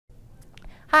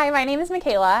Hi, my name is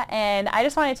Michaela, and I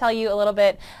just want to tell you a little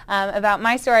bit about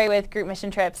my story with group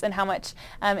mission trips and how much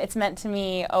it's meant to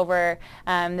me over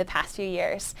the past few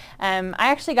years. I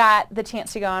actually got the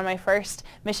chance to go on my first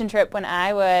mission trip when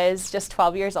I was just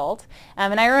 12 years old,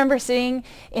 and I remember sitting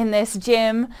in this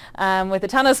gym with a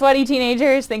ton of sweaty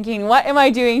teenagers thinking, what am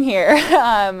I doing here?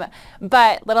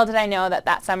 But little did I know that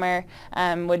that summer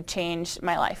would change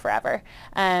my life forever.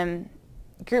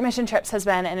 Group mission trips has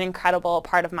been an incredible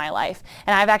part of my life,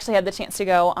 and I've actually had the chance to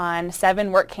go on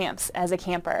 7 work camps as a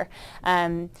camper.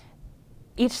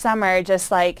 Each summer, just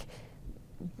like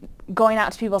going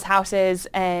out to people's houses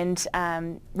and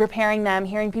repairing them,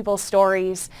 hearing people's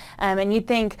stories, and you'd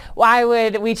think, why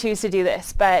would we choose to do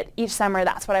this? But each summer,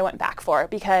 that's what I went back for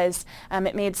because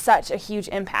it made such a huge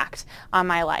impact on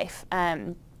my life.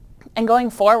 And going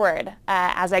forward,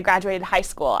 as I graduated high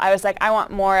school, I was like, I want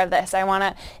more of this. I want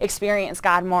to experience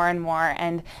God more and more,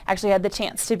 and actually had the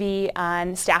chance to be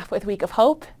on staff with Week of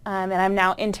Hope, and I'm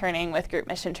now interning with Group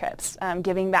Mission Trips,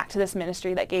 giving back to this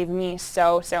ministry that gave me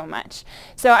so much.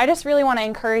 So I just really want to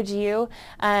encourage you.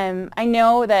 I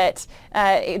know that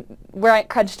we're at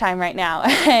crunch time right now,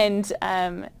 and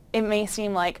it may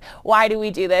seem like, why do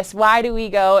we do this? Why do we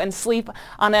go and sleep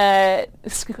on a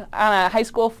high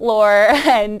school floor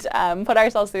and put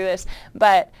ourselves through this?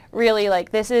 But really,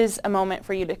 like, this is a moment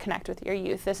for you to connect with your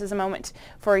youth. This is a moment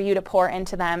for you to pour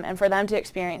into them and for them to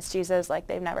experience Jesus like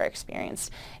they've never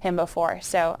experienced him before.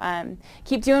 So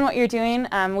keep doing what you're doing.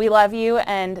 We love you,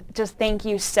 and just thank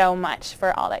you so much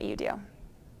for all that you do.